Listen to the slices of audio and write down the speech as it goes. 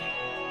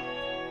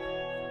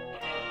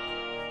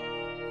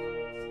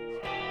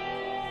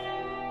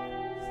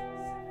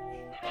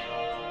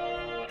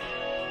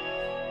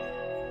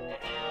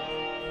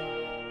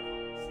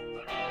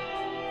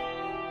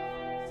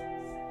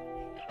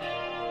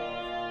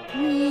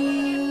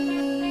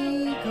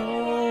We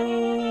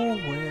go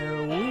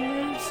where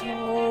we're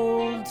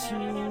told to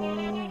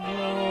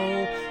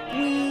go.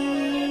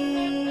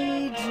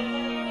 We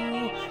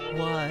do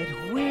what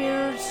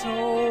we're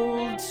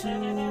told to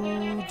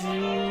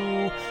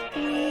do.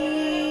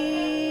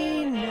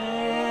 We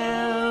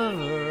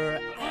never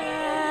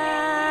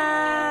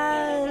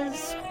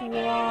ask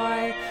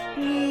why.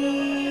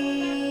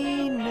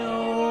 We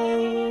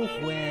know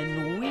when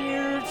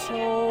we're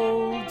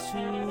told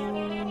to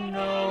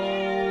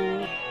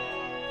know.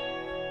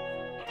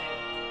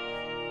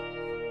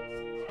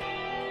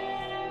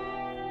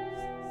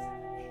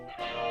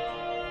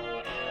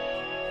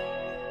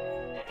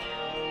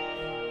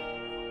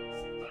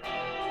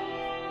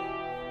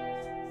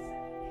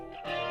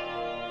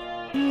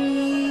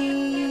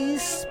 We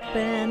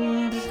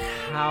spend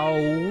how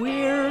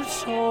we're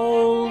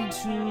told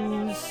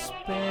to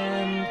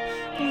spend.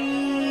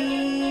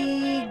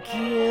 We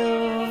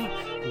give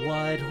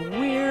what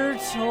we're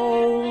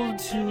told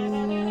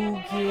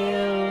to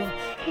give.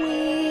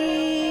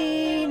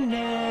 We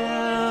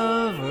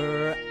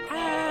never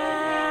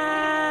ask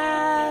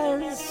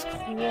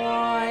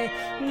why.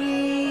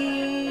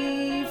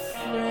 We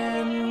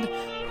friend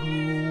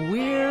who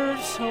we're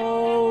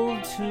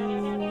told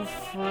to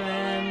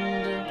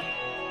friend.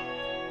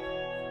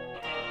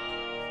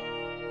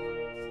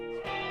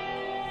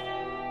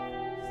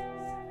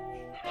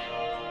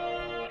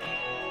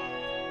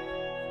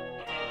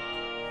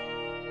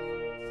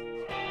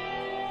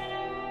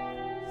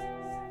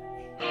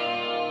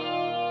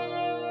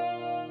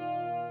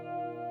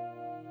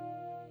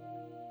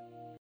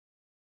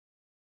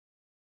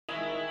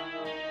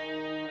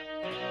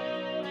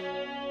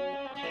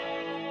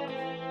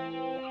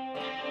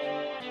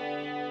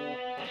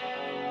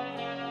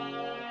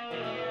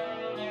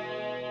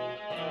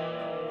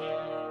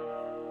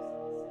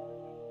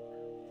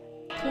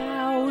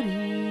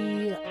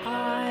 Cloudy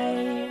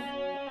eye,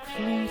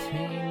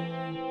 fleeting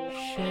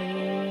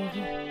shade,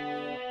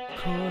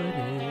 could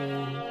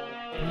it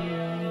be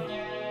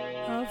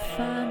a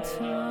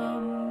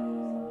phantom?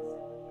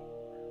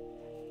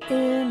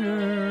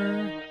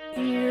 Inner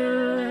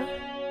ear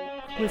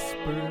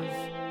whispers,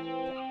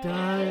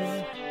 does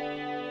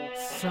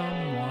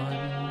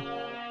someone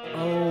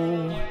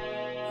owe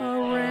a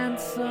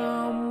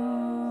ransom?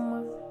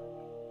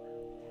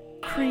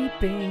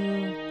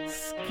 Creeping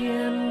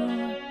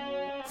skin,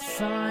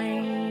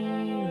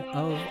 sign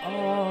of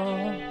all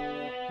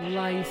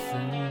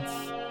license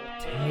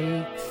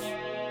takes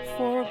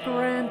for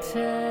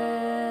granted.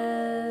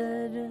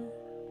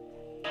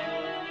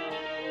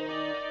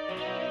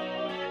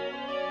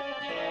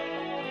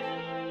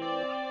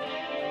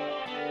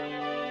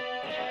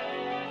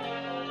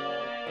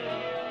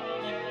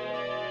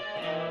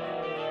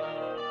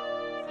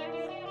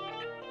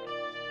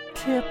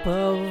 Tip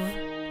of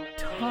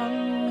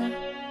tongue,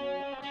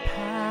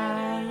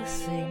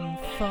 passing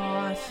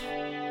thought,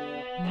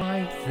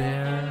 might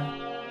there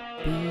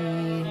be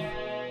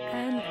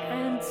an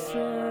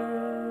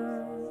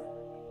answer?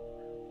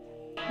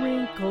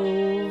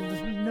 Wrinkled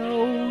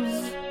nose,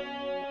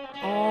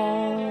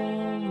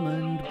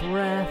 almond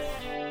breath,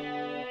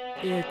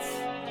 it's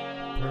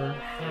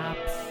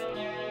perhaps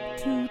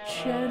too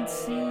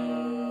chancy.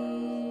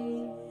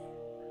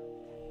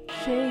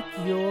 Shake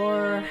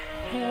your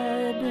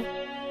head,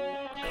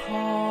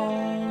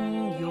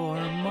 calm your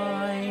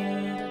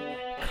mind,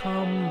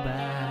 come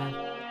back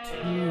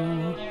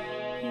to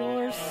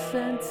your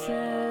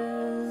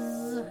senses.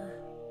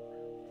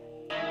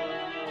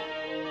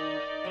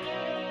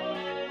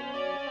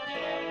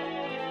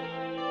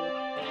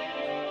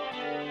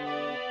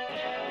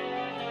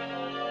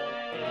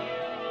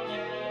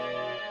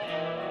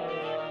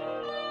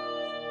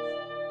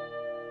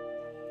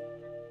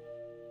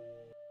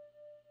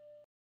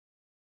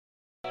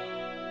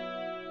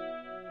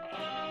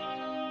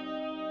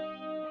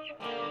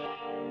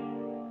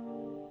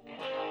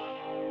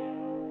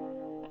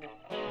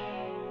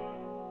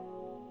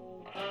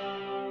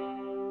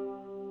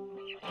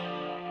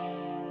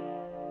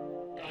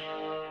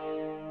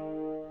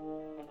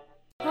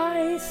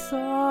 I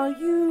saw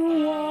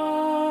you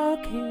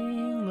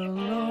walking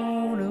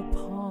alone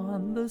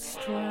upon the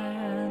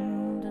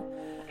strand,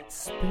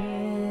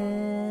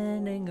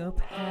 spinning a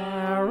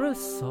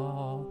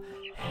parasol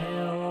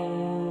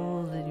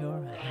held in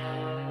your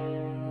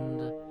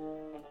hand.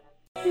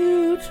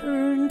 You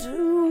turned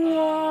to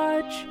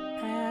watch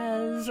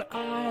as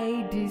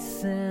I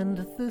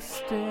descend the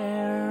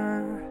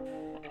stair,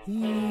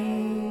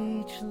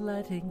 each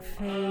letting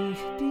fate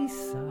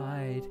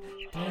decide,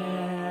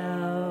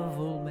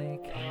 devil may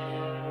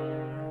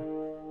care.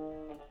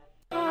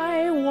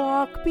 I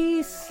walk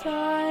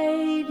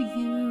beside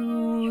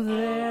you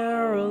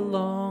there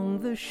along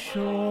the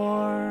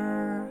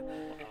shore.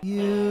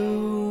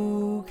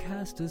 You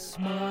cast a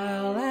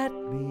smile at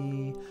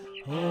me,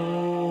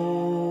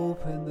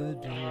 open the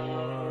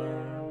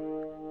door.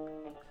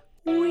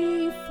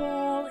 We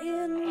fall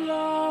in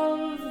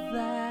love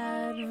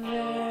that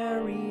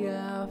very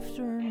afternoon.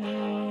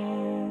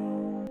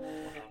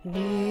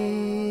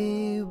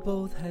 We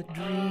both had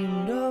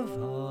dreamed of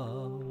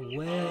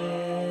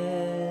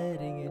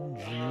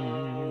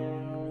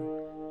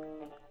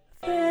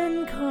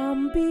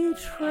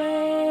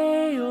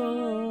betrayal,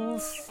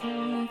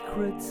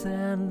 secrets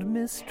and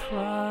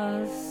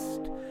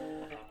mistrust,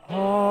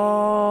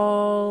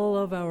 all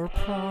of our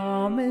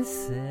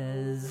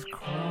promises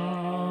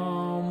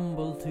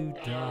crumble to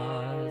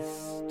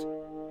dust.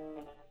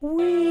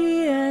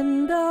 We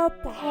end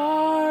up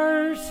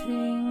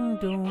parting,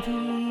 don't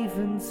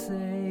even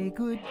say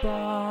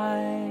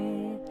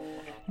goodbye,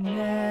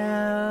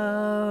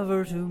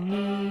 never to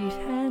meet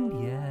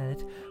and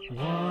yet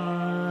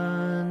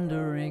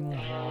wondering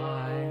why.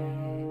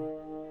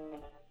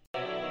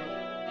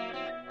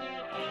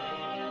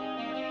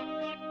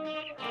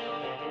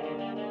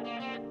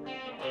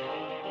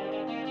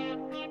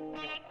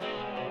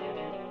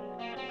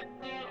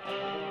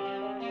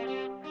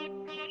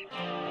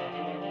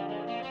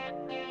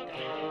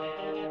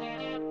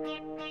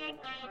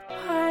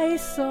 I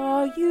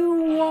saw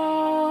you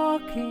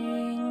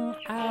walking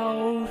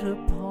out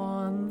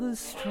upon the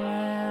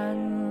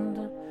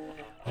strand.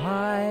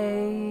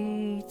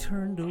 I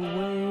turned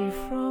away